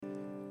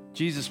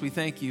Jesus, we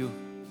thank you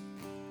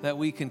that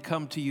we can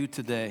come to you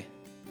today.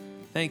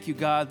 Thank you,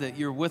 God, that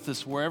you're with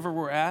us wherever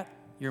we're at.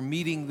 You're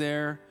meeting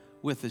there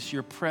with us.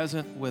 You're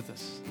present with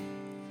us.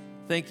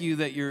 Thank you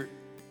that your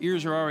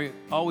ears are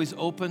always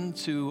open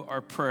to our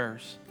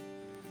prayers.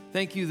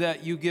 Thank you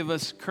that you give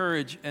us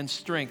courage and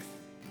strength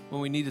when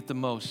we need it the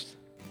most.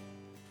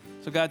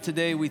 So, God,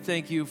 today we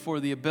thank you for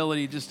the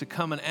ability just to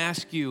come and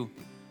ask you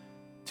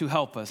to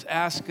help us.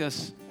 Ask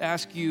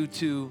you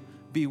to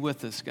be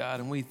with us, God.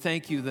 And we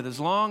thank you that as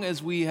long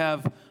as we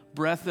have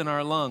breath in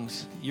our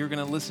lungs, you're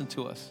going to listen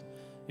to us.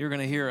 You're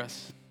going to hear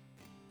us.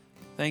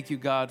 Thank you,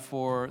 God,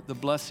 for the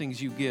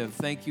blessings you give.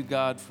 Thank you,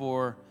 God,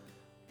 for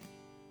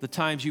the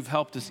times you've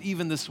helped us,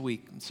 even this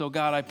week. And so,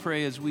 God, I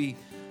pray as we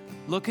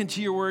look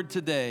into your word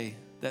today,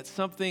 that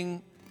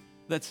something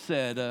that's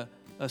said, a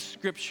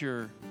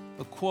scripture,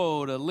 a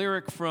quote, a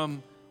lyric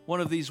from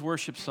one of these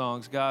worship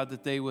songs, God,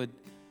 that they would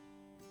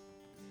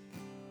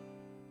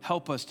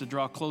help us to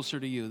draw closer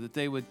to you, that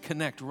they would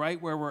connect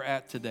right where we're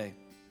at today.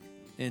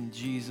 In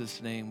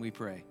Jesus' name we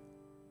pray.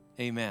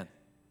 Amen.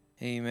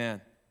 Amen.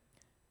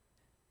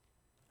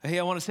 Hey,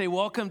 I want to say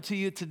welcome to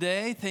you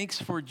today. Thanks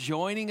for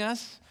joining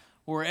us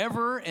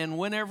wherever and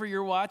whenever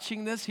you're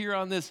watching this here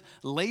on this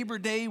Labor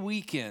Day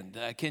weekend.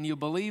 Can you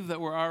believe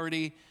that we're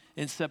already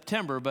in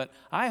September? But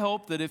I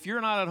hope that if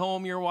you're not at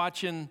home, you're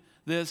watching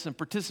this and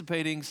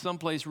participating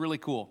someplace really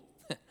cool.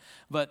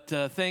 But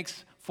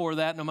thanks for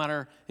that, no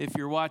matter if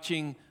you're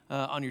watching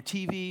on your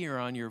TV or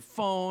on your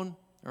phone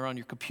or on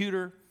your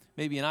computer,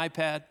 maybe an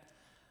iPad.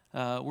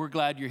 We're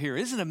glad you're here.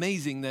 Isn't it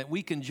amazing that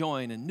we can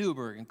join in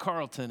Newburgh and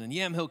Carlton and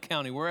Yamhill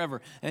County,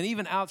 wherever, and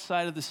even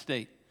outside of the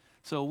state?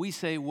 So we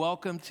say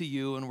welcome to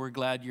you, and we're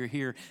glad you're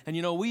here. And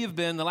you know, we have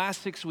been the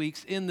last 6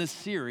 weeks in this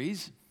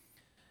series,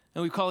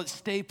 and we call it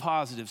Stay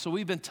Positive. So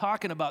we've been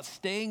talking about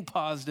staying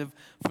positive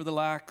for the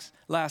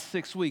last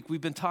 6 weeks.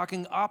 We've been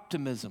talking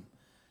optimism,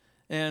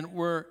 and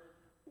we're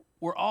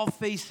all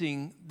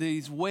facing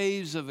these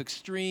waves of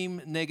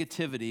extreme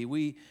negativity.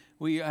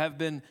 We have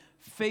been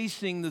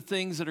facing the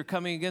things that are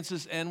coming against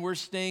us, and we're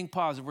staying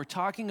positive. We're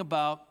talking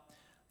about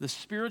the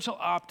spiritual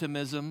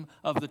optimism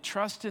of the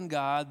trust in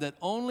God, that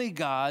only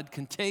God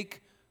can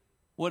take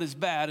what is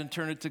bad and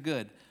turn it to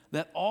good,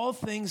 that all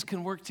things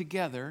can work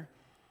together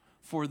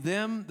for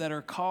them that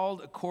are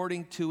called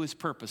according to his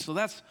purpose. So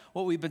that's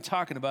what we've been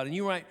talking about. And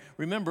you might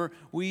remember,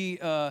 we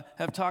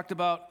have talked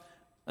about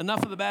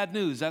enough of the bad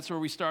news. That's where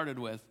we started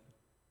with.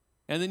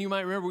 And then you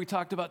might remember we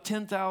talked about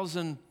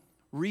 10,000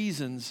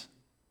 reasons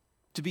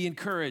to be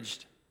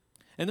encouraged.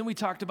 And then we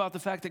talked about the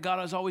fact that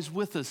God is always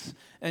with us,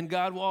 and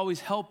God will always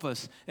help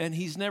us, and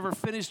he's never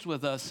finished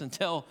with us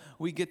until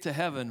we get to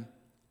heaven.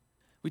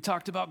 We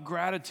talked about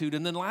gratitude.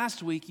 And then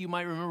last week, you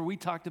might remember, we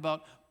talked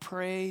about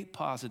pray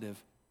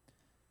positive.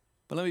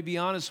 But let me be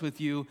honest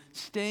with you,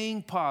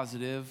 staying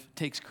positive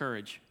takes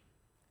courage.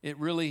 It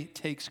really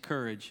takes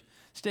courage.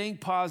 Staying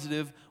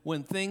positive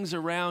when things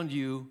around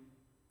you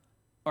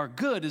are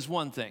good is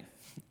one thing.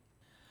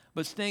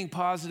 But staying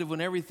positive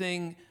when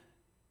everything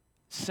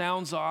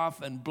sounds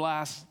off and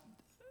blasts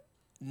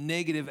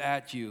negative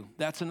at you,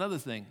 that's another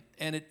thing.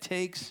 And it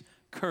takes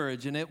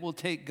courage, and it will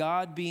take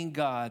God being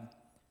God.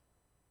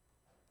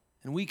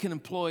 And we can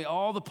employ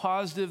all the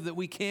positive that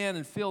we can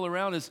and feel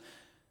around us,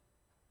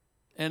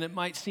 and it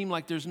might seem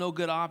like there's no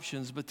good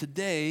options. But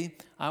today,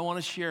 I want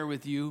to share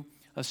with you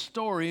a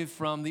story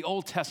from the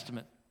Old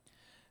Testament.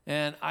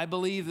 And I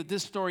believe that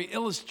this story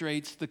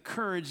illustrates the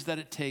courage that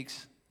it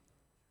takes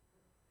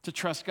to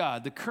trust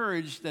God, the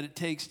courage that it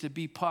takes to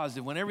be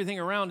positive. When everything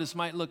around us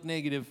might look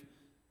negative,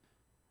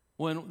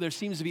 when there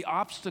seems to be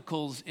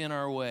obstacles in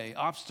our way,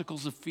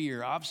 obstacles of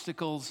fear,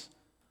 obstacles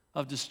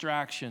of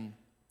distraction,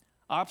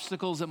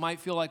 obstacles that might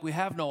feel like we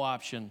have no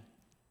option,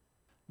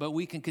 but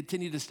we can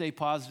continue to stay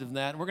positive in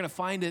that. And we're going to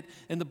find it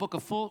in the book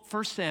of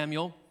 1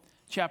 Samuel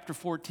chapter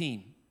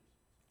 14.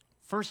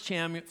 1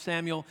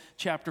 Samuel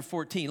chapter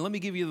 14. Let me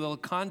give you a little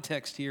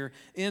context here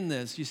in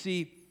this. You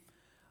see,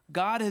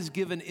 God has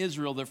given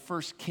Israel their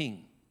first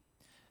king,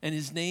 and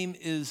his name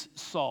is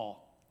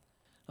Saul.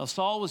 Now,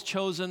 Saul was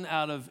chosen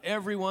out of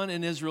everyone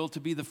in Israel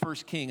to be the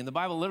first king, and the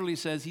Bible literally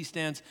says he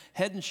stands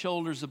head and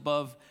shoulders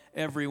above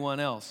everyone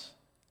else.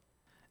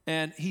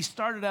 And he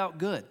started out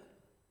good,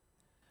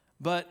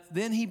 but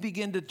then he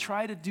began to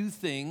try to do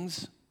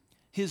things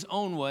his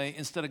own way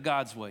instead of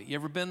God's way. You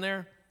ever been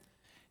there?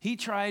 He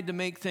tried to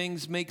make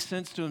things make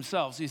sense to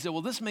himself. So he said,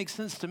 well, this makes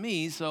sense to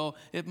me, so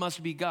it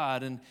must be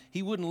God. And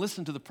he wouldn't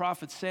listen to the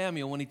prophet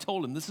Samuel when he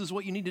told him, this is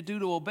what you need to do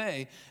to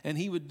obey. And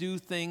he would do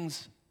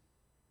things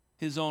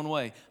his own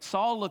way.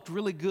 Saul looked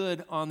really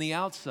good on the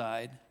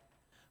outside,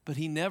 but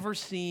he never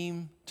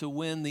seemed to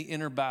win the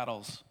inner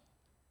battles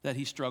that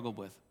he struggled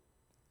with.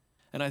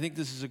 And I think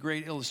this is a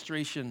great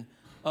illustration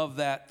of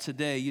that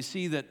today. You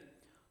see that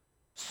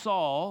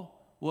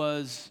Saul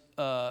was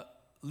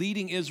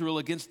leading Israel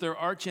against their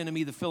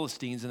archenemy, the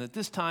Philistines. And at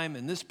this time,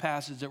 in this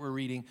passage that we're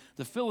reading,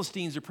 the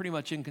Philistines are pretty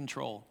much in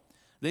control.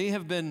 They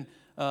have been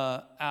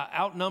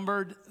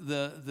outnumbered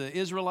the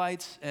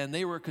Israelites, and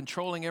they were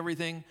controlling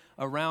everything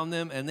around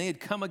them, and they had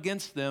come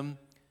against them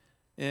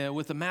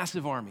with a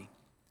massive army.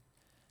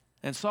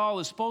 And Saul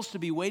is supposed to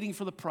be waiting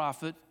for the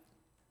prophet,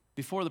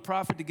 before the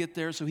prophet to get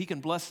there so he can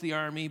bless the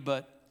army,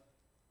 but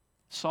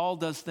Saul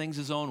does things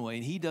his own way,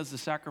 and he does the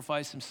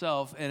sacrifice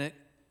himself, and it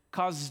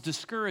causes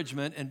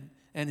discouragement,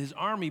 and his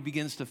army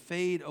begins to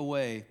fade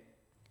away.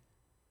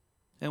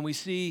 And we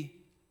see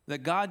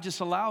that God just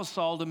allows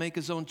Saul to make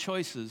his own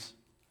choices,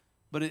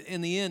 but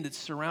in the end, it's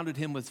surrounded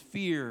him with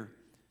fear,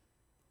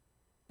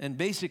 and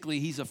basically,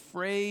 he's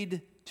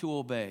afraid to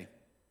obey.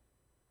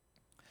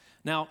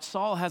 Now,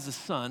 Saul has a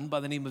son by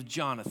the name of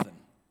Jonathan,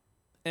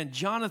 and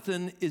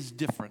Jonathan is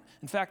different.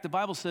 In fact, the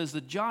Bible says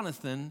that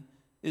Jonathan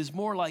is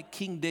more like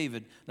King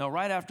David. Now,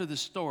 right after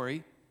this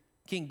story,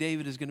 King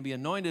David is going to be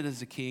anointed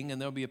as a king,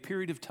 and there'll be a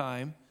period of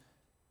time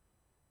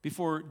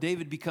before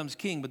David becomes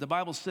king. But the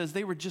Bible says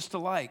they were just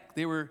alike.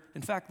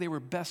 In fact, they were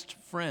best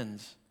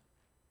friends.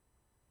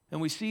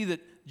 And we see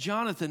that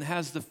Jonathan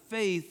has the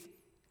faith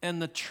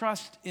and the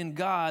trust in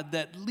God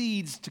that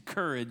leads to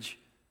courage.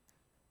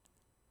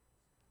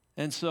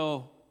 And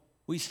so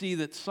we see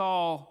that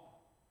Saul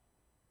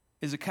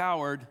is a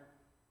coward,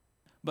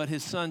 but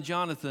his son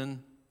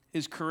Jonathan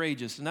is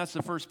courageous. And that's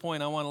the first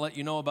point I want to let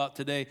you know about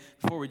today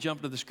before we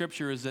jump to the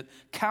scripture, is that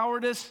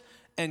cowardice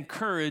and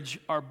courage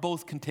are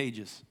both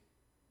contagious.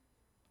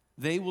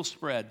 They will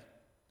spread,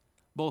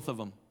 both of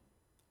them.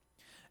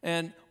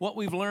 And what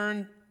we've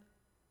learned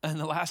in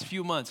the last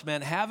few months,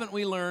 man, haven't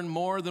we learned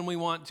more than we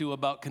want to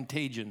about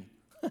contagion,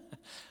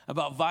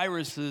 about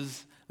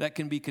viruses that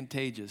can be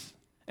contagious,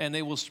 and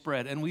they will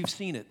spread. And we've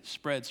seen it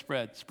spread.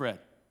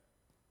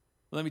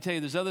 Let me tell you,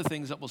 there's other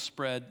things that will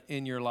spread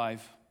in your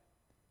life.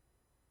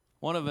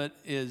 One of it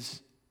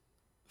is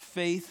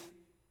faith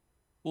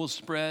will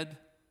spread,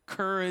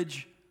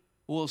 courage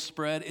will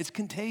spread. It's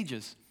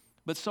contagious,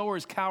 but so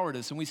is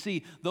cowardice. And we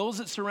see those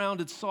that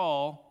surrounded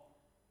Saul,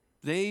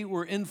 they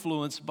were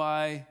influenced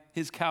by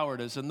his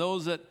cowardice. And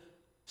those that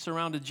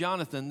surrounded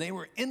Jonathan, they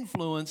were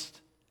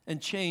influenced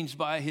and changed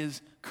by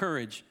his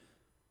courage.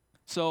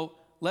 So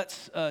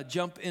let's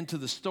jump into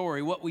the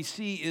story. What we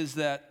see is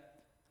that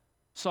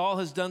Saul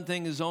has done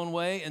things his own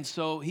way, and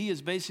so he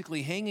is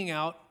basically hanging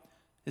out,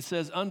 it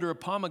says, under a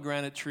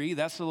pomegranate tree.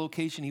 That's the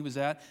location he was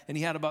at, and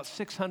he had about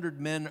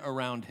 600 men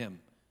around him.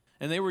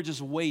 And they were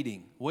just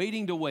waiting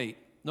to wait.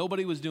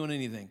 Nobody was doing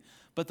anything.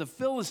 But the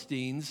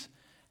Philistines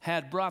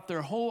had brought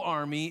their whole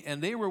army,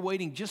 and they were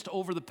waiting just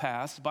over the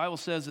pass. The Bible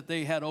says that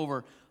they had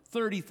over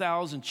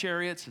 30,000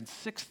 chariots and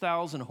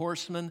 6,000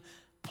 horsemen,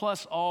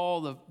 plus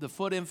all the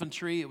foot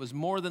infantry. It was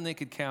more than they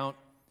could count.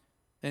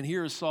 And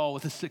here is Saul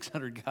with the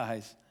 600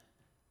 guys.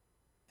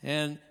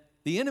 And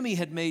the enemy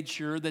had made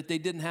sure that they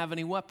didn't have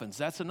any weapons.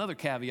 That's another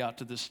caveat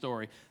to this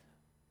story.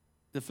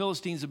 The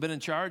Philistines have been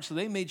in charge, so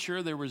they made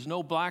sure there was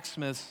no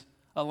blacksmiths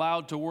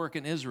allowed to work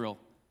in Israel.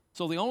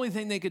 So the only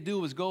thing they could do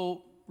was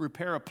go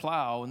repair a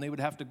plow, and they would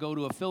have to go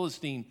to a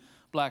Philistine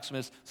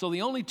blacksmith. So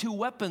the only two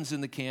weapons in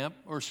the camp,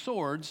 or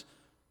swords,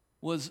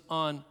 was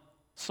on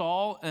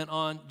Saul and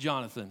on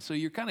Jonathan. So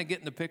you're kind of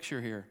getting the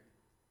picture here.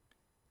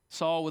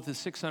 Saul with his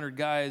 600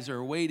 guys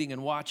are waiting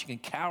and watching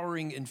and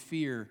cowering in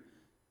fear.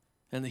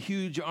 And the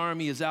huge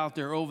army is out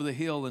there over the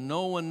hill, and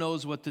no one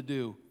knows what to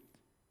do.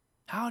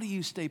 How do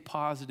you stay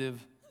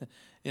positive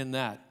in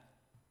that?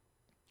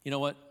 You know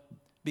what?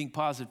 Being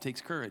positive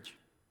takes courage.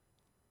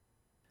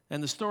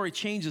 And the story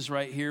changes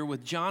right here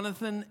with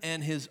Jonathan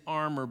and his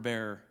armor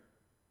bearer.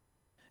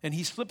 And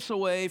he slips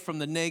away from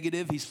the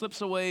negative. He slips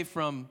away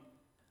from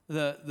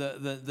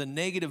the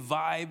negative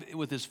vibe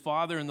with his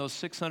father and those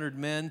 600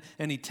 men.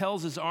 And he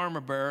tells his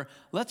armor bearer,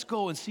 let's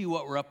go and see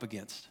what we're up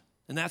against.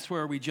 And that's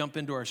where we jump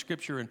into our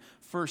scripture in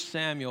 1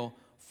 Samuel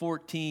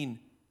 14,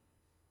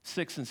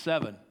 6 and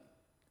 7.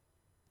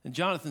 And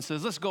Jonathan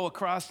says, let's go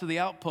across to the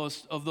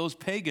outpost of those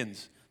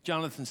pagans.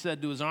 Jonathan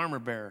said to his armor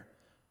bearer,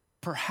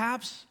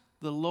 perhaps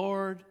the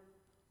Lord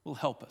will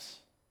help us.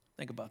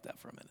 Think about that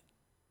for a minute.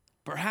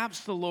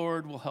 Perhaps the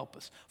Lord will help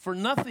us. For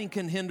nothing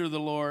can hinder the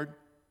Lord.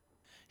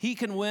 He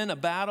can win a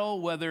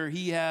battle whether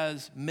he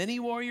has many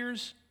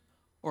warriors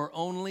or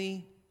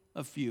only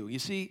a few. You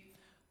see,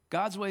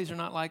 God's ways are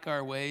not like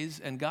our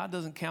ways, and God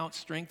doesn't count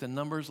strength in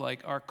numbers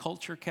like our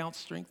culture counts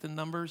strength in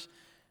numbers.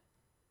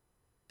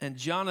 And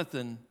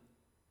Jonathan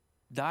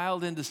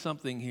dialed into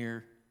something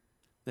here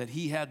that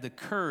he had the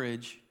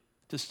courage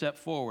to step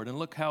forward. And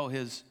look how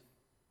his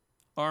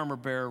armor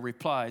bearer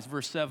replies.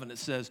 Verse 7, it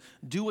says,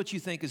 do what you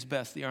think is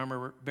best, the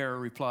armor bearer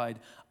replied.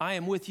 I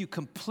am with you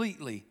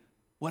completely,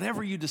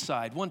 whatever you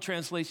decide. One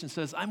translation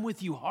says, I'm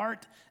with you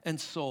heart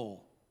and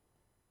soul.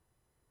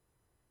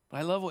 But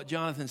I love what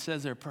Jonathan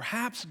says there.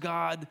 Perhaps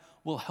God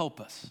will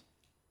help us.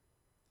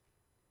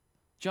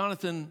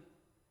 Jonathan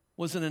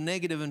was in a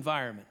negative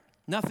environment.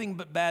 Nothing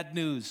but bad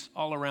news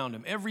all around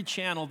him. Every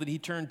channel that he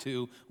turned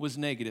to was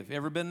negative.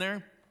 Ever been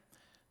there?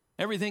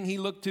 Everything he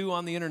looked to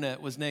on the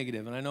internet was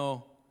negative. And I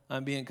know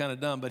I'm being kind of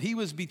dumb, but he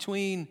was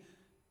between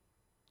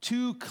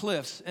two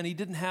cliffs and he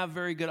didn't have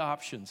very good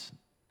options.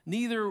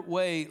 Neither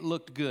way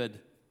looked good.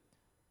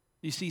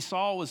 You see,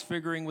 Saul was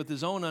figuring with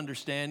his own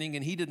understanding,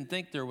 and he didn't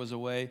think there was a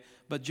way,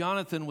 but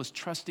Jonathan was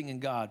trusting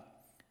in God.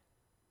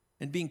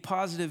 And being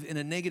positive in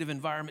a negative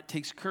environment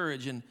takes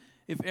courage. And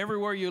if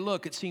everywhere you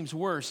look it seems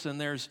worse and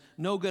there's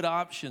no good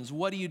options,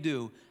 what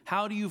do?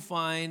 How do you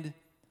find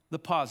the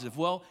positive?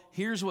 Well,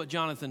 here's what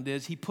Jonathan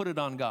did. He put it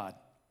on God.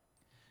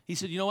 He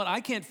said, you know what?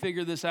 I can't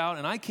figure this out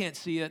and I can't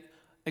see it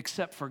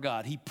except for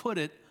God. He put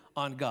it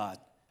on God.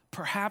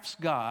 Perhaps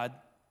God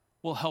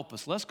will help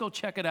us. Let's go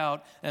check it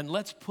out and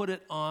let's put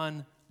it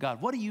on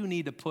God. What do you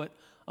need to put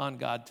on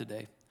God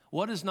today?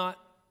 What is not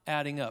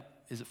adding up?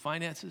 Is it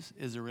finances?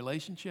 Is it a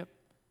relationship?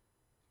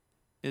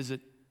 Is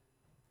it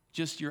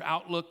just your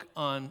outlook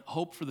on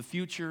hope for the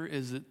future?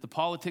 Is it the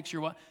politics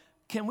you're watching?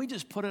 Can we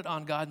just put it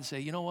on God and say,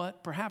 you know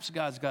what? Perhaps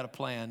God's got a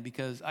plan,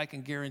 because I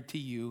can guarantee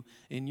you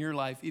in your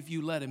life, if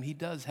you let him, he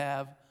does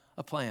have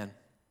a plan.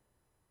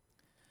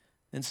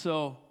 And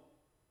so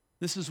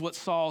this is what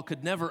Saul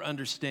could never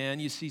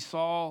understand. You see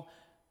Saul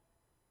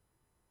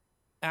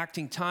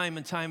acting time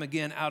and time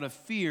again out of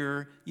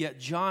fear, yet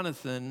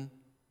Jonathan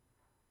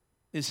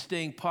is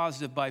staying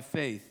positive by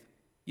faith.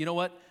 You know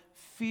what?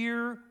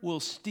 Fear will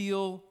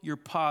steal your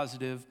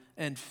positive,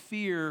 and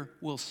fear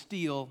will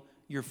steal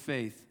your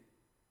faith.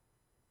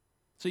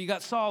 So you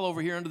got Saul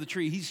over here under the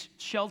tree. He's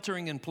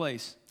sheltering in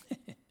place.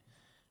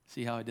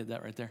 See how I did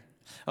that right there?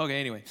 Okay,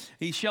 anyway.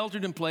 He's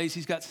sheltered in place.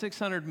 He's got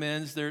 600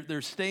 men.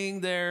 They're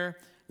staying there.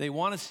 They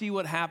want to see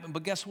what happened.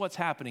 But guess what's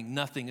happening?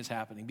 Nothing is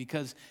happening,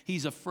 because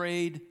he's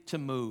afraid to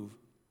move.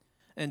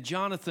 And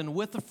Jonathan,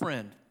 with a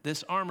friend,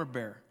 this armor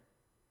bearer,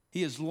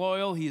 he is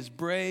loyal, he is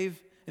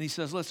brave, and he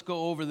says, let's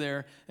go over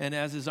there. And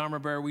as his armor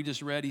bearer we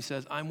just read, he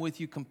says, I'm with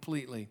you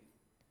completely.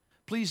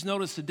 Please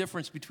notice the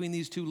difference between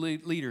these two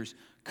leaders.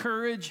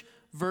 Courage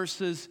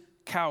versus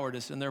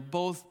cowardice, and they're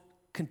both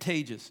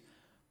contagious.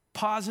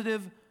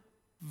 Positive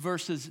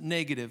versus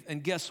negative,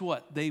 and guess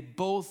what? They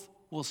both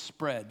will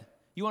spread.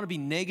 You want to be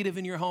negative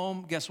in your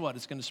home? Guess what?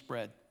 It's going to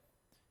spread.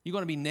 You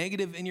want to be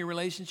negative in your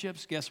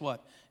relationships? Guess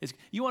what?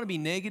 You want to be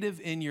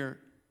negative in your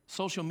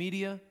social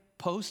media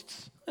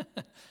posts?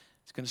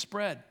 It's going to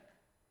spread.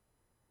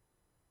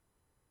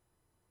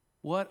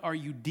 What are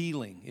you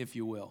dealing, if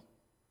you will?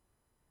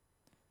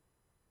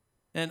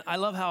 And I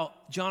love how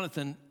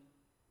Jonathan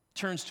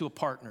turns to a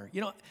partner.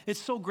 You know,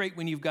 it's so great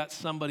when you've got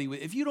somebody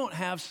if you don't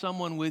have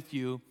someone with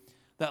you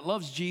that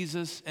loves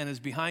Jesus and is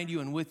behind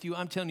you and with you,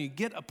 I'm telling you,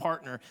 get a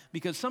partner,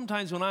 because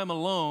sometimes when I'm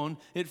alone,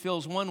 it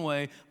feels one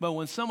way, but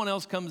when someone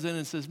else comes in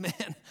and says,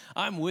 man,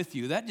 I'm with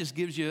you, that just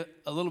gives you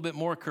a little bit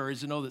more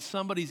courage to know that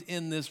somebody's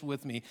in this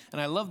with me. And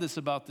I love this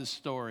about this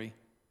story.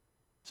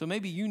 So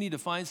maybe you need to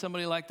find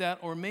somebody like that,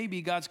 or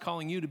maybe God's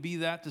calling you to be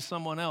that to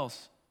someone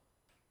else,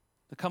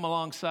 to come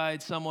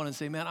alongside someone and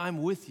say, man,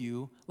 I'm with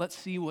you. Let's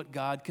see what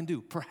God can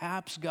do.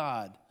 Perhaps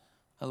God.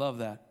 I love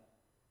that.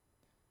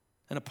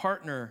 And a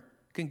partner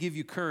can give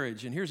you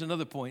courage. And here's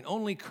another point.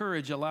 Only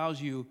courage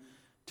allows you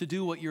to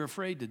do what you're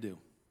afraid to do.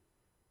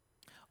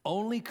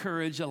 Only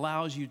courage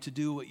allows you to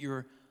do what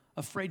you're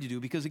afraid to do.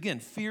 Because again,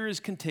 fear is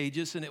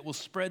contagious and it will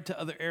spread to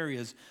other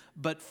areas.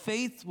 But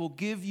faith will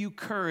give you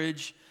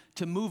courage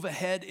to move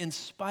ahead in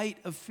spite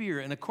of fear.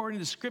 And according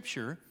to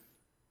Scripture,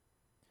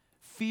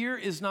 fear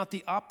is not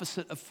the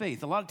opposite of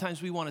faith. A lot of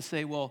times we want to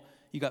say, well,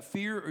 you got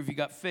fear or have you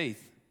got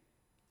faith?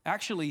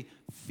 Actually,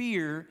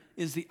 fear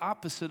is the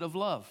opposite of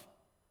love.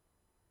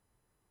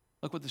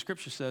 Look what the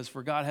Scripture says,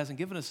 for God hasn't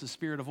given us the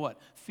spirit of what?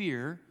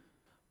 Fear,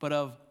 but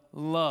of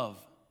love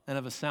and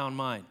of a sound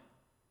mind.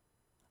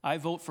 I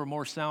vote for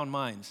more sound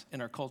minds in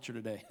our culture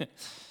today.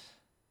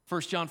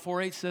 1 John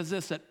 4:8 says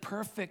this, that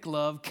perfect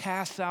love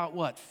casts out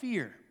what?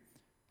 Fear.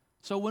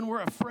 So when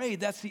we're afraid,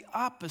 that's the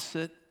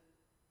opposite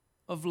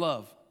of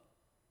love.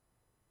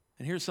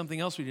 And here's something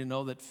else we didn't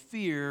know, that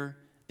fear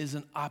is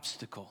an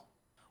obstacle.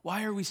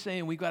 Why are we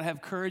saying we've got to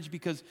have courage?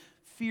 Because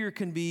fear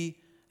can be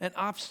an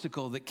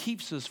obstacle that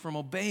keeps us from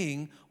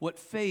obeying what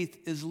faith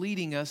is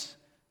leading us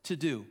to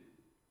do.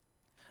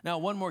 Now,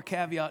 one more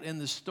caveat in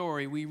this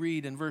story. We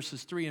read in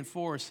verses 3 and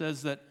 4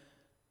 says that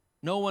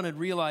no one had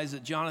realized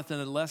that Jonathan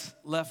had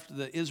left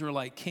the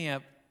Israelite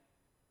camp,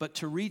 but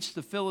to reach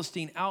the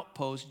Philistine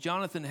outpost,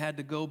 Jonathan had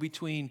to go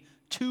between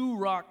two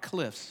rock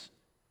cliffs,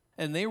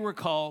 and they were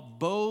called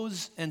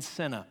Bose and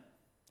Senna.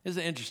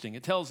 Isn't it interesting?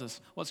 It tells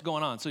us what's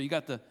going on. So you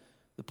got the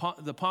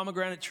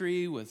pomegranate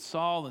tree with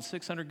Saul and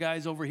 600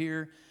 guys over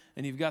here,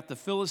 and you've got the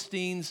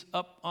Philistines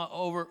up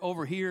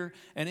over here,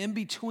 and in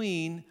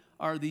between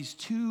are these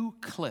two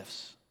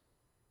cliffs.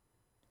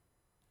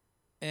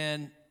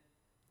 And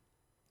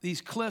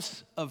these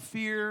cliffs of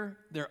fear,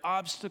 they're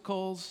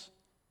obstacles,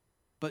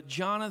 but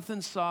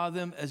Jonathan saw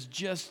them as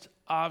just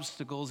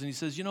obstacles, and he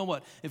says, you know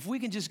what? If we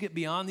can just get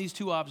beyond these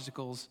two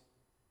obstacles,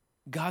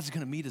 God's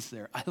going to meet us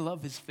there. I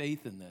love his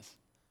faith in this.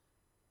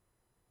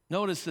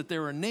 Notice that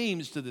there are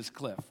names to this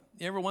cliff.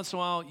 Every once in a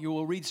while, you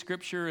will read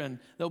Scripture, and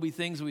there'll be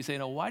things that we say,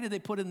 no, why did they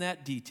put in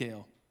that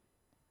detail?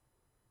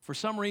 For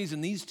some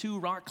reason, these two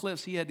rock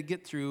cliffs he had to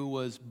get through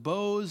was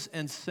Bose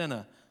and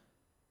Senna.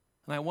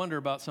 And I wonder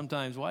about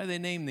sometimes, why do they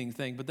name these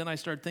things? But then I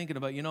start thinking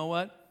about, you know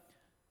what?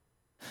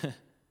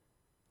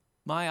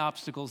 My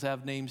obstacles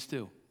have names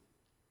too.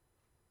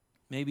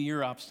 Maybe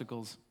your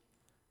obstacles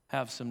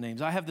have some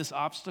names. I have this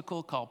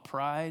obstacle called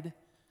pride,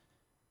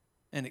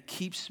 and it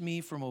keeps me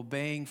from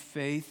obeying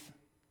faith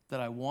that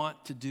I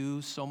want to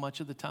do so much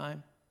of the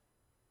time.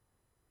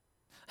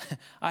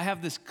 I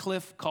have this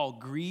cliff called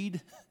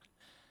greed,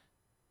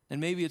 and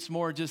maybe it's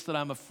more just that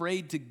I'm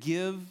afraid to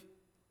give,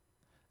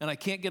 and I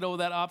can't get over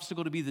that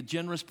obstacle to be the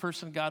generous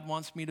person God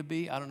wants me to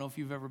be. I don't know if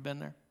you've ever been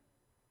there.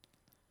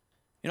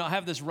 You know, I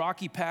have this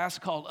rocky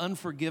past called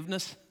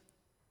unforgiveness,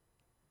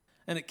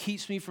 and it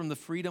keeps me from the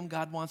freedom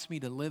God wants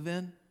me to live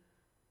in.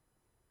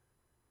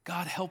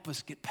 God, help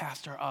us get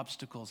past our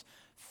obstacles.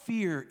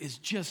 Fear is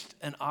just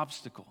an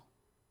obstacle.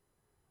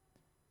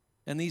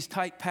 And these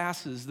tight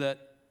passes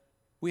that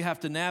we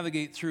have to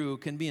navigate through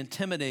can be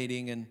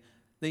intimidating, and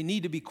they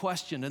need to be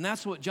questioned. And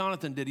that's what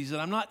Jonathan did. He said,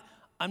 I'm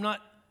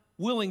not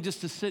willing just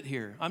to sit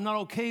here. I'm not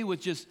okay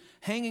with just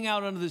hanging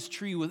out under this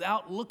tree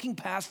without looking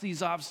past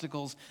these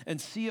obstacles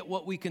and see at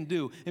what we can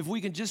do. If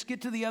we can just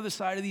get to the other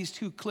side of these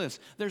two cliffs,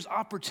 there's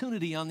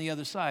opportunity on the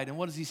other side. And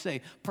what does he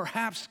say?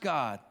 Perhaps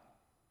God.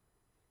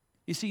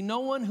 You see, no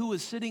one who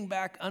is sitting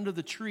back under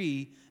the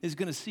tree is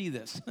going to see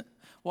this.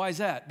 Why is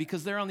that?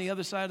 Because they're on the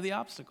other side of the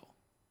obstacle.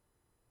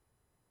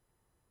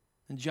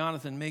 And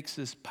Jonathan makes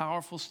this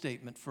powerful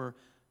statement, for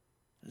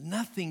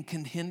nothing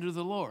can hinder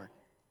the Lord.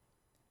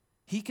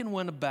 He can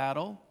win a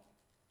battle,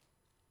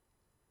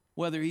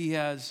 whether he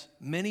has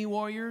many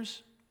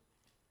warriors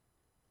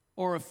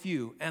or a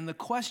few. And the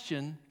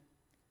question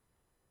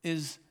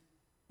is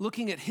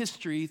looking at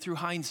history through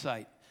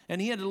hindsight.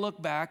 And he had to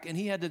look back, and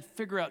he had to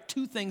figure out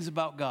two things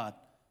about God.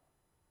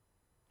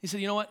 He said,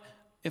 you know what?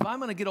 If I'm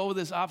going to get over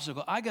this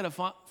obstacle, I got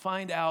to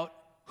find out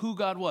who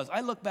God was.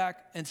 I look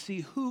back and see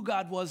who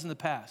God was in the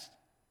past.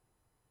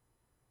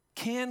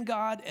 Can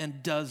God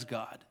and does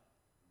God?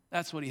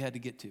 That's what he had to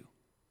get to.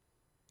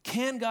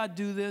 Can God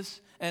do this?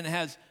 And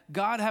has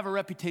God have a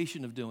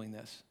reputation of doing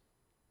this?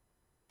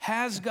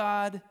 Has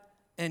God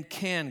and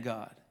can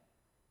God?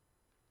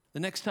 The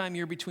next time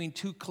you're between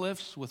two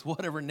cliffs with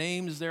whatever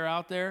names they're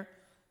out there,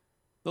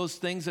 those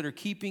things that are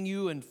keeping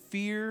you in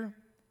fear,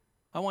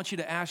 I want you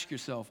to ask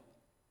yourself,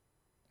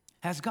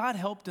 has God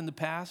helped in the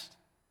past?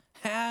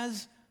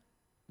 Has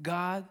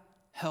God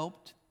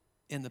helped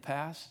in the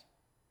past?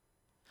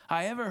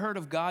 I ever heard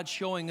of God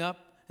showing up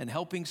and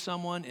helping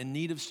someone in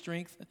need of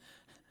strength?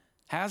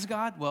 Has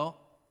God? Well,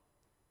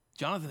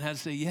 Jonathan has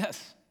to say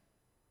yes.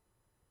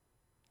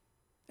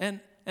 And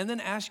then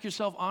ask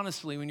yourself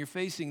honestly when you're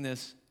facing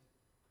this,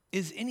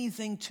 is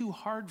anything too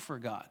hard for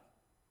God?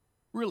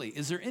 Really,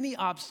 is there any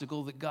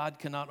obstacle that God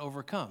cannot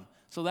overcome?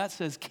 So that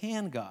says,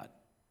 can God?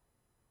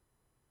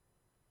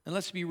 And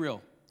let's be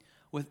real.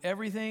 With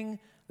everything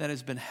that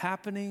has been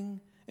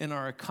happening in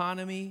our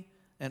economy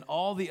and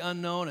all the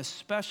unknown,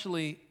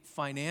 especially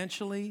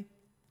financially,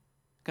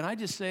 can I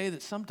just say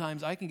that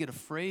sometimes I can get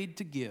afraid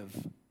to give?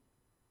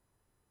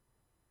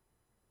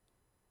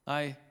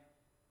 The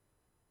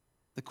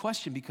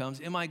question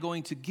becomes, am I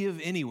going to give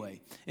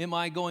anyway? Am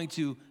I going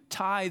to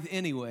tithe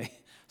anyway?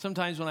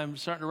 Sometimes when I'm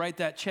starting to write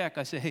that check,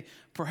 I say, hey,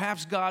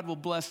 perhaps God will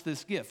bless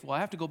this gift. Well, I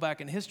have to go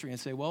back in history and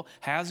say, well,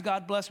 has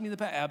God blessed me in the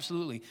past?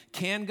 Absolutely.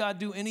 Can God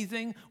do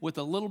anything with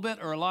a little bit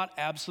or a lot?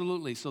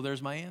 Absolutely. So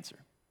there's my answer.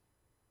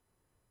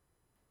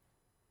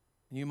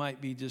 You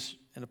might be just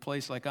in a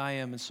place like I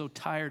am and so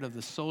tired of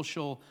the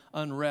social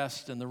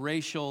unrest and the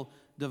racial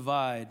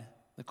divide.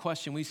 The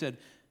question we said,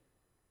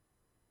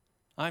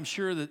 I'm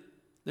sure that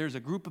there's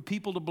a group of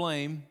people to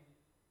blame,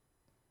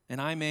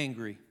 and I'm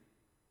angry.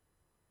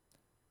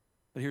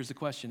 But here's the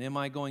question, am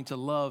I going to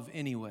love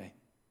anyway?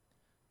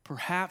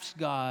 Perhaps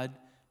God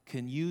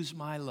can use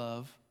my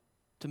love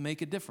to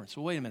make a difference.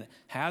 Well, wait a minute.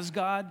 Has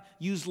God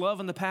used love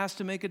in the past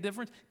to make a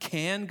difference?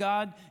 Can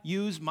God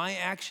use my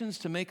actions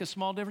to make a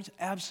small difference?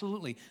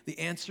 Absolutely. The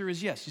answer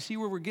is yes. You see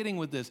where we're getting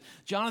with this?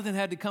 Jonathan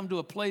had to come to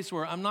a place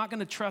where I'm not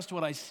going to trust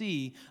what I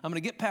see. I'm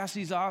going to get past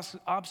these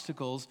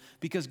obstacles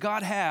because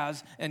God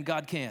has and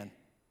God can.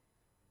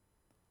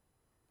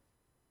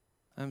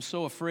 I'm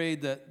so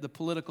afraid that the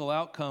political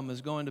outcome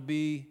is going to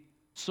be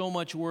so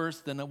much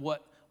worse than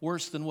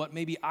what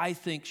maybe I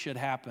think should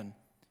happen.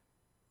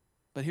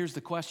 But here's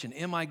the question.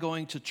 Am I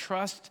going to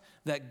trust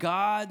that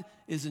God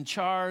is in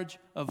charge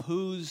of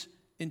who's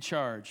in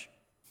charge?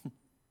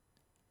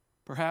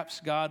 Perhaps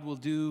God will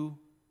do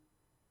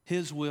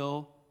his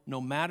will no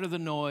matter the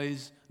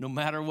noise, no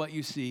matter what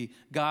you see.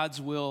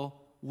 God's will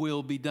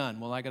be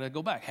done. Well, I got to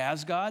go back.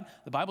 Has God?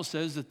 The Bible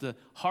says that the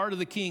heart of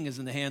the king is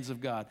in the hands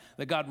of God,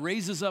 that God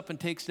raises up and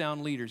takes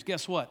down leaders.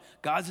 Guess what?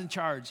 God's in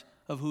charge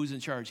of who's in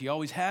charge. He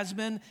always has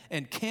been.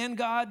 And can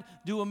God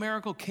do a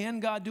miracle?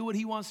 Can God do what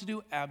he wants to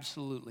do?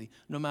 Absolutely.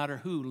 No matter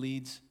who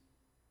leads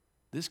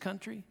this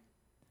country,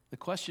 the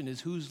question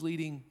is, who's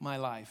leading my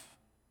life?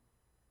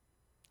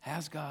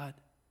 Has God?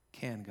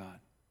 Can God?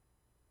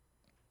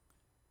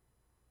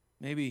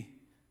 Maybe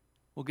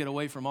we'll get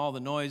away from all the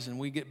noise and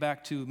we get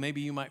back to,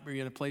 maybe you might be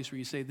at a place where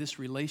you say, this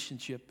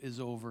relationship is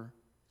over.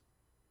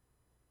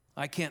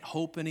 I can't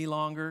hope any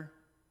longer.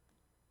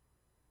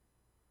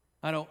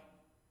 I don't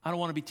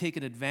want to be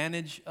taken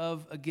advantage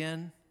of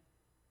again.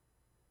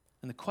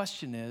 And the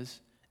question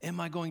is, Am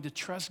I going to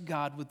trust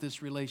God with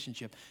this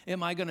relationship?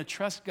 Am I going to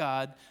trust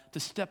God to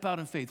step out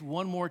in faith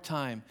one more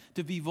time,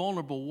 to be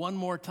vulnerable one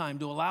more time,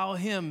 to allow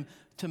him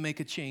to make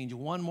a change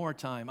one more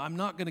time? I'm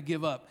not going to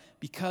give up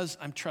because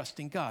I'm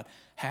trusting God.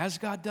 Has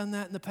God done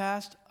that in the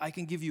past? I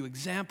can give you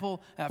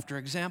example after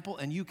example,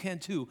 and you can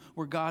too,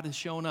 where God has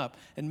shown up.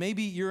 And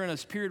maybe you're in a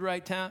period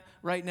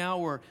right now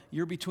where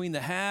you're between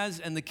the has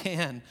and the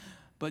can.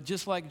 But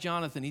just like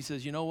Jonathan, he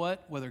says, you know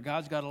what? Whether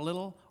God's got a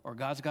little or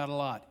God's got a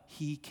lot,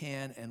 he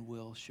can and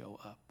will show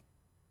up.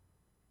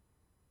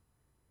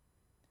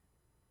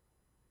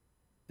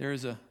 There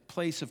is a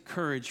place of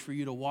courage for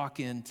you to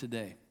walk in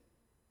today.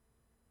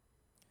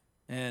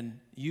 And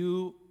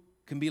you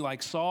can be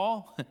like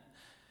Saul,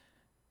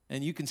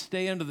 and you can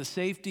stay under the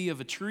safety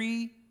of a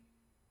tree,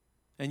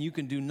 and you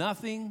can do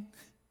nothing,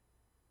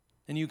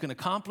 and you can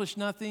accomplish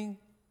nothing,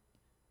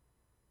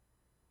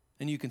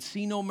 and you can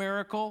see no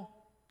miracle,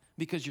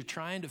 because you're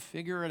trying to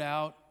figure it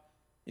out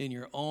in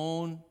your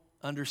own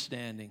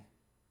understanding.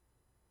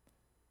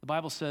 The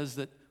Bible says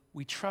that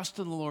we trust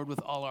in the Lord with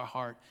all our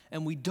heart,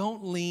 and we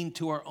don't lean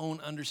to our own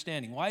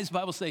understanding. Why does the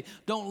Bible say,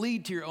 don't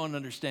lean to your own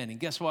understanding?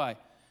 Guess why?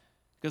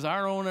 Because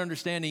our own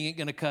understanding ain't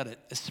going to cut it,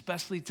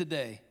 especially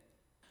today,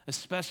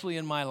 especially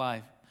in my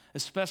life,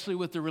 especially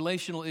with the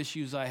relational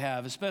issues I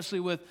have, especially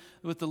with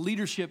the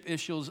leadership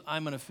issues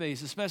I'm going to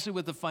face, especially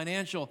with the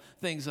financial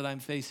things that I'm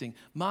facing.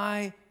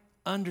 My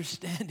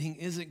understanding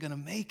isn't going to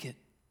make it.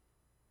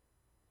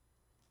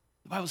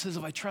 The Bible says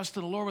if I trust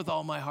in the Lord with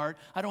all my heart,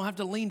 I don't have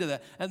to lean to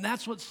that. And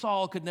that's what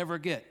Saul could never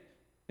get.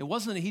 It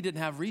wasn't that he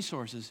didn't have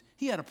resources.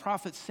 He had a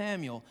prophet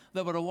Samuel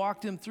that would have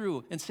walked him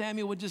through. And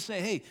Samuel would just say,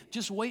 hey,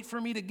 just wait for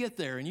me to get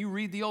there. And you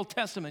read the Old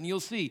Testament and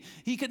you'll see.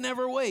 He could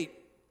never wait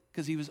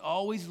because he was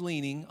always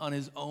leaning on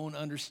his own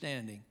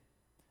understanding.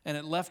 And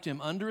it left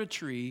him under a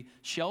tree,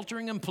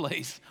 sheltering in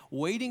place,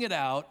 waiting it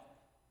out,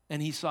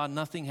 and he saw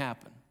nothing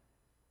happen.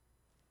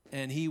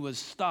 And he was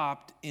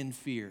stopped in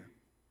fear.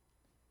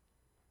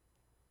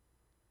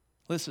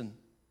 Listen,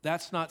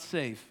 that's not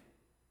safe.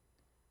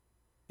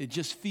 It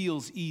just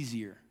feels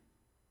easier.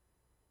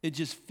 It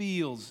just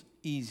feels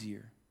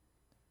easier.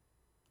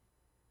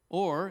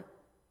 Or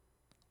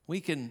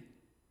we can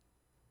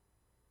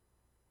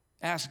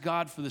ask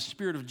God for the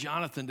spirit of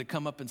Jonathan to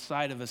come up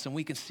inside of us, and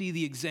we can see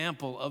the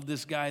example of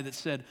this guy that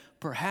said,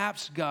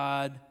 perhaps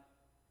God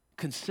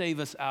can save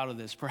us out of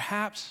this.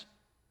 Perhaps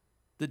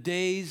the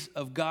days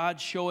of God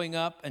showing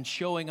up and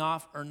showing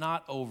off are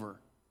not over.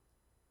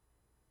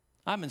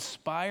 I'm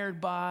inspired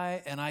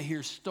by, and I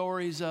hear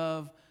stories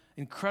of,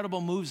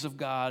 incredible moves of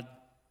God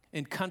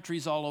in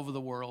countries all over the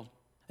world.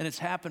 And it's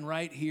happened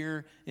right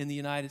here in the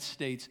United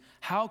States.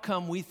 How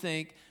come we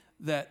think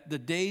that the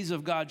days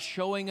of God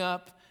showing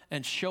up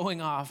and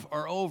showing off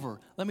are over?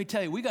 Let me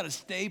tell you, we got to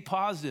stay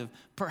positive.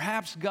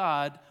 Perhaps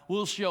God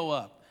will show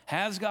up.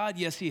 Has God?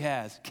 Yes, he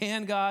has.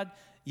 Can God?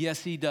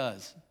 Yes, he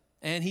does.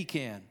 And he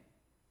can.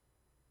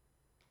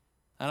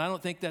 And I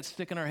don't think that's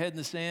sticking our head in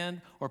the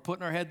sand or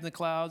putting our head in the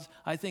clouds.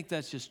 I think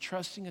that's just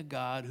trusting a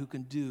God who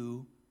can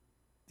do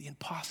the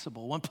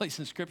impossible. One place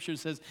in Scripture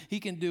says he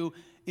can do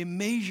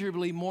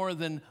immeasurably more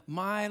than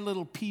my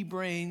little pea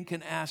brain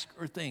can ask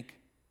or think.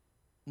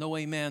 No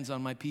amens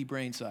on my pea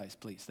brain size,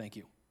 please. Thank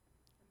you.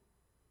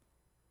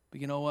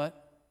 But you know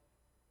what?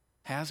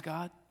 Has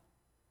God?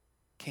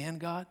 Can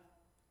God?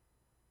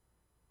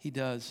 He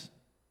does,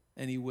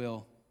 and he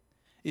will.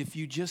 If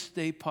you just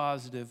stay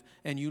positive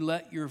and you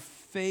let your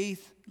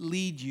faith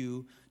lead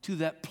you to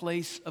that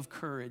place of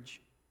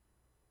courage.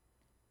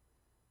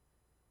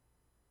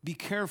 Be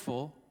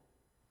careful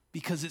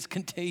because it's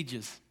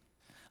contagious.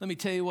 Let me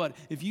tell you what,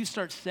 if you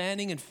start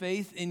standing in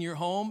faith in your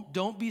home,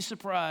 don't be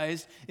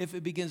surprised if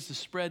it begins to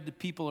spread to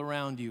people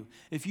around you.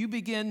 If you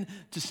begin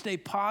to stay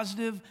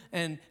positive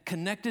and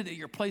connected at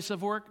your place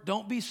of work,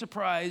 don't be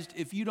surprised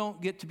if you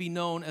don't get to be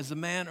known as the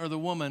man or the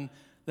woman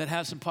that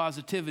has some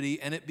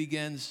positivity and it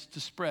begins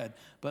to spread.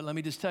 But let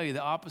me just tell you,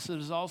 the opposite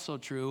is also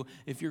true.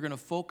 If you're going to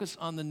focus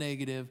on the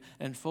negative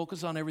and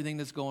focus on everything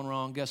that's going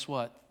wrong, guess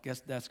what?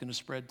 Guess that's going to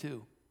spread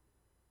too.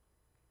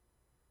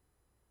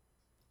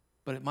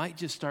 But it might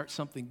just start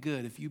something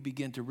good if you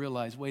begin to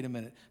realize, wait a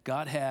minute,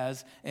 God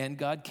has and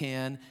God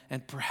can,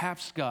 and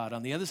perhaps God,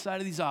 on the other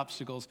side of these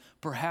obstacles,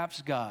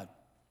 perhaps God.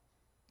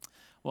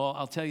 Well,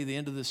 I'll tell you the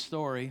end of this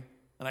story,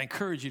 and I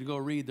encourage you to go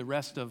read the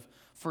rest of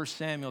 1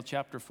 Samuel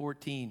chapter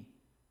 14.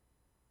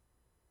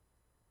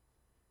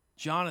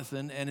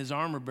 Jonathan and his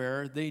armor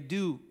bearer, they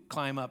do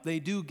climb up. They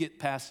do get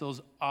past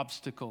those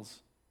obstacles.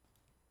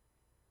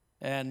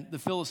 And the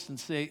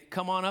Philistines say,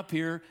 come on up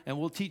here and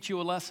we'll teach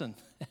you a lesson.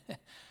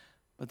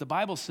 But the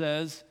Bible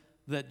says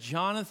that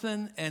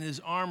Jonathan and his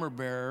armor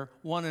bearer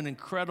won an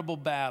incredible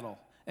battle.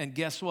 And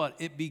guess what?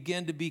 It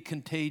began to be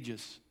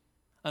contagious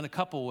in a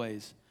couple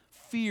ways.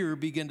 Fear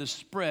began to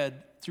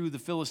spread through the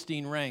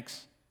Philistine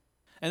ranks.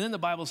 And then the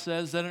Bible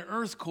says that an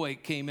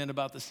earthquake came in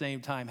about the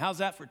same time. How's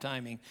that for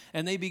timing?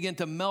 And they began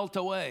to melt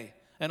away.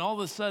 And all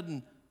of a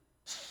sudden,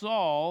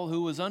 Saul,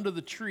 who was under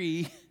the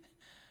tree,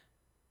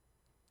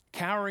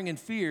 cowering in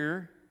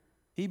fear,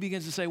 He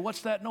begins to say,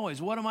 what's that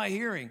noise? What am I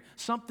hearing?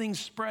 Something's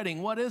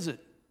spreading. What is it?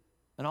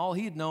 And all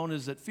he had known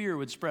is that fear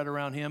would spread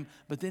around him,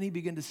 but then he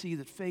began to see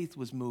that faith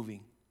was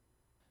moving.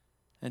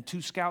 And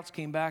 2 scouts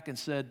came back and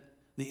said,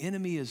 the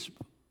enemy is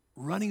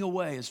running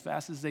away as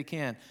fast as they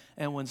can.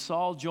 And when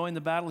Saul joined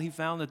the battle, he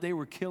found that they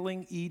were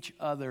killing each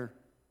other.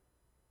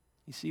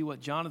 You see,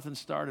 what Jonathan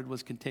started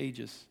was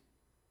contagious.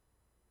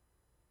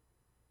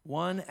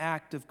 One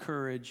act of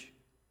courage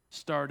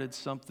started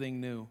something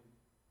new,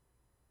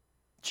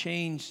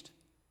 changed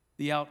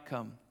the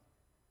outcome.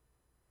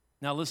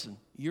 Now listen,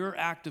 your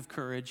act of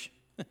courage,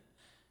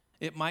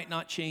 it might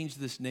not change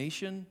this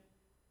nation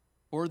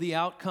or the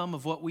outcome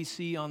of what we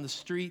see on the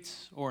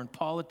streets or in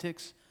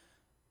politics,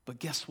 but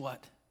guess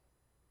what?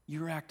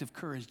 Your act of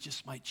courage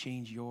just might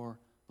change your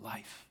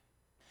life.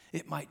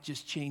 It might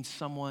just change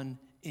someone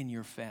in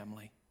your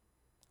family.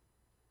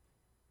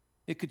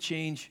 It could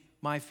change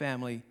my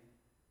family.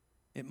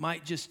 It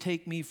might just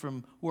take me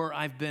from where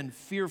I've been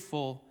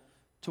fearful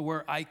to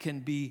where I can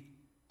be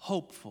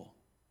hopeful.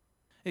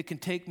 It can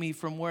take me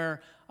from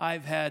where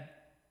I've had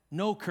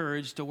no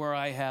courage to where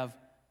I have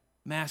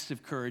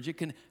massive courage. It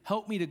can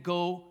help me to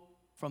go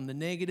from the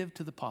negative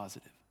to the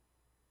positive.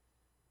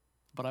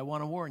 But I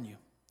want to warn you,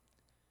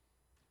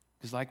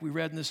 because like we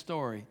read in the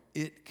story,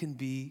 it can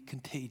be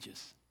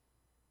contagious.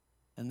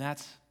 And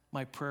that's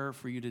my prayer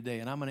for you today.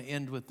 And I'm going to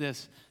end with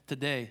this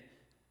today.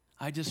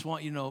 I just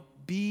want you to know,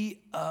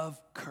 be of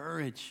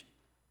courage.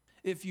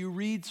 If you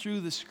read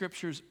through the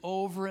scriptures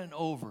over and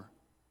over,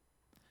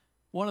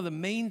 one of the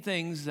main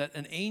things that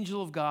an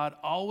angel of God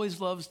always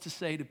loves to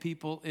say to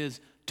people is,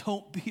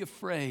 don't be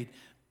afraid.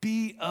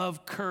 Be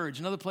of courage.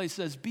 Another place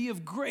says, be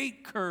of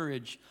great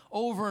courage,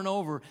 over and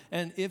over.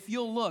 And if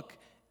you'll look,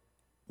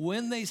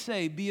 when they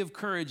say be of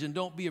courage and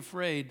don't be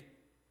afraid,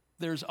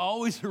 there's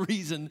always a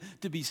reason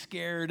to be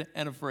scared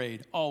and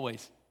afraid.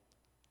 Always.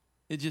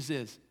 It just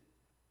is.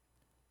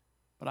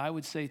 But I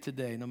would say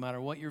today, no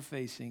matter what you're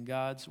facing,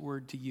 God's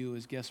word to you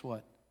is, guess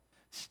what?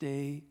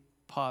 Stay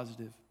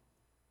positive.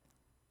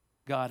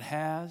 God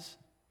has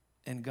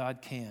and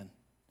God can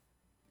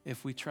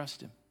if we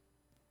trust him,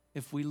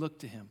 if we look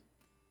to him.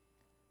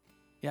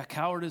 Yeah,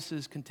 cowardice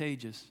is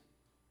contagious,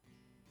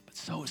 but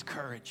so is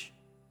courage.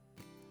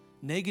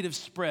 Negative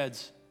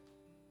spreads,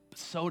 but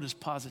so does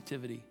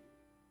positivity.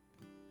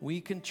 We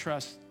can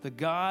trust the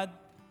God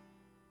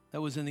that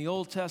was in the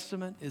Old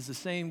Testament is the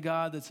same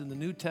God that's in the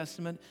New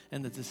Testament,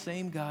 and that's the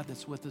same God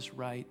that's with us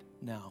right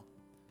now.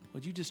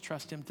 Would you just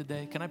trust him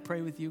today? Can I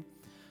pray with you?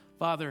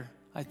 Father,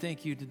 I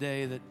thank you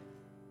today that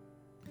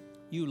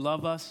you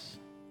love us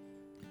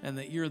and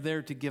that you're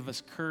there to give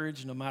us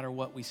courage no matter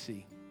what we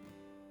see.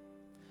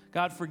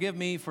 God, forgive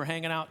me for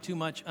hanging out too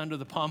much under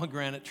the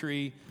pomegranate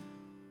tree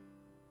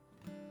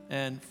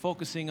and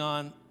focusing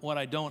on what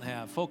I don't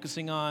have,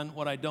 focusing on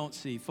what I don't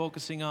see,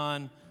 focusing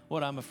on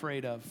what I'm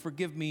afraid of.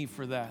 Forgive me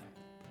for that.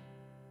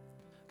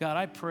 God,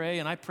 I pray,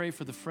 and I pray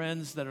for the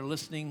friends that are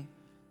listening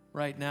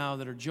right now,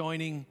 that are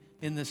joining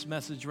in this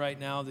message right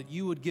now, that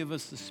you would give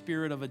us the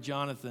spirit of a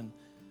Jonathan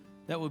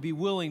that would be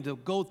willing to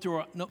go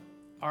through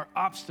our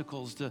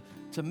obstacles,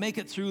 to make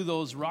it through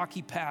those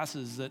rocky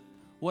passes, that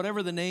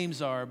whatever the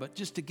names are, but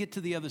just to get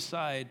to the other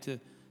side, to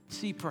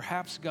see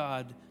perhaps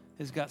God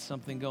has got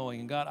something going.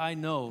 And God, I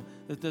know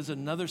that there's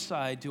another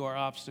side to our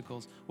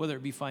obstacles, whether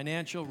it be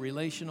financial,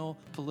 relational,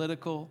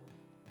 political,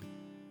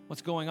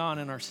 what's going on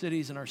in our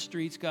cities and our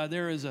streets. God,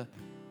 there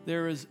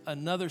is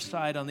another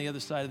side on the other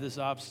side of this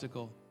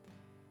obstacle.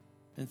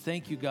 And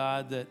thank you,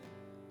 God, that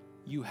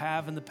you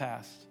have in the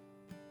past.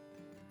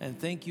 And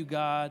thank you,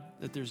 God,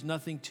 that there's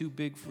nothing too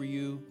big for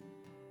you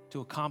to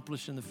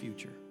accomplish in the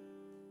future.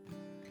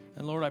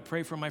 And Lord, I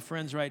pray for my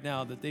friends right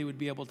now that they would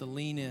be able to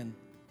lean in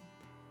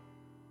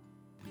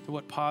to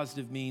what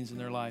positive means in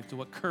their life, to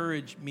what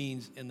courage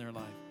means in their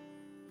life.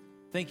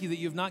 Thank you that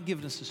you have not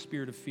given us a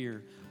spirit of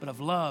fear, but of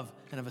love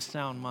and of a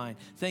sound mind.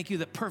 Thank you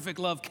that perfect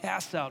love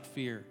casts out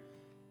fear.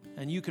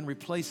 And you can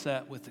replace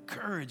that with the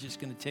courage it's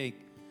going to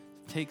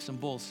take some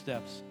bold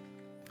steps.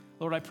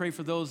 Lord, I pray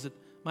for those that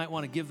might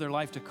want to give their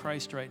life to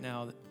Christ right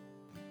now,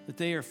 that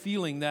they are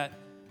feeling that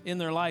in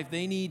their life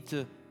they need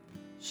to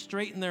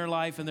straighten their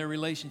life and their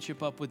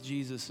relationship up with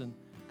Jesus. And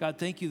God,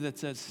 thank you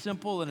that's as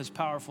simple and as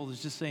powerful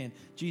as just saying,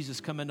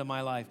 Jesus, come into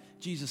my life.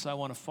 Jesus, I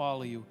want to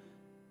follow you.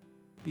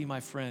 Be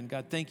my friend.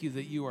 God, thank you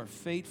that you are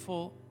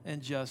faithful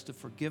and just to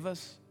forgive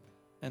us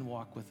and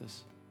walk with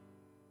us.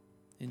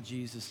 In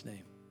Jesus'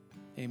 name,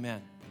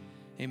 amen.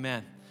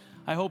 Amen.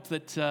 I hope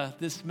that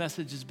this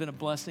message has been a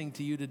blessing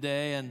to you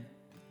today. And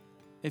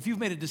if you've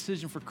made a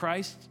decision for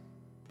Christ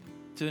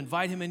to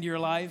invite him into your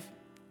life,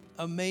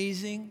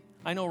 amazing.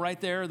 I know right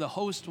there the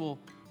host will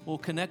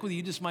connect with you.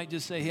 You just might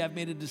just say, hey, I've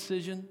made a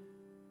decision.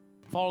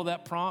 Follow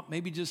that prompt.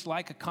 Maybe just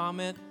like a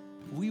comment.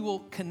 We will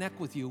connect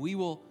with you. We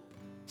will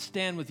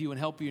stand with you and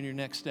help you in your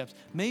next steps.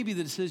 Maybe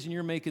the decision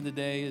you're making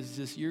today is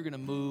just you're going to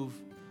move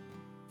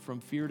from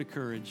fear to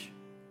courage.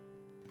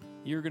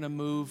 You're going to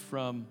move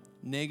from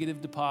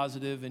negative to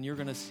positive, and you're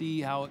going to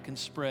see how it can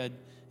spread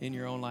in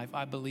your own life.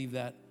 I believe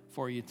that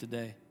for you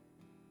today.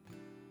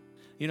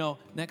 You know,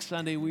 next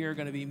Sunday we are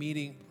going to be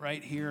meeting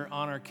right here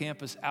on our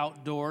campus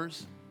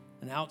outdoors,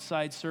 an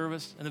outside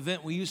service, an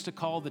event we used to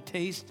call The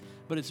Taste,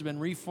 but it's been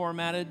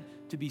reformatted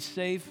to be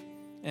safe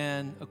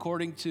and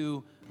according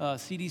to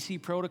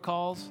CDC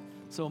protocols.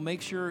 So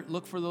make sure,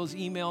 look for those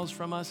emails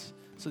from us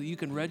so that you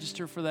can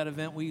register for that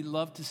event. We'd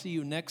love to see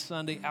you next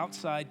Sunday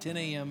outside, 10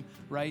 a.m.,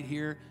 right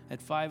here at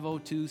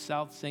 502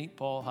 South St.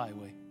 Paul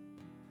Highway.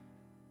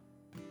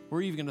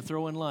 We're even going to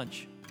throw in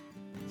lunch.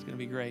 It's going to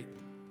be great.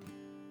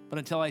 But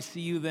until I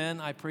see you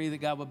then, I pray that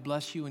God would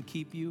bless you and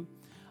keep you.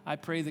 I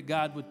pray that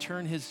God would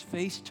turn his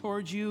face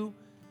towards you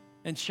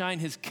and shine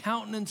his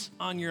countenance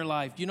on your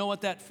life. Do you know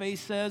what that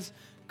face says?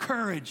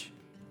 Courage.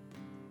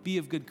 Be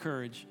of good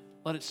courage.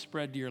 Let it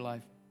spread to your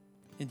life.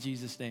 In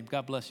Jesus' name,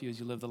 God bless you as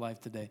you live the life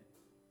today.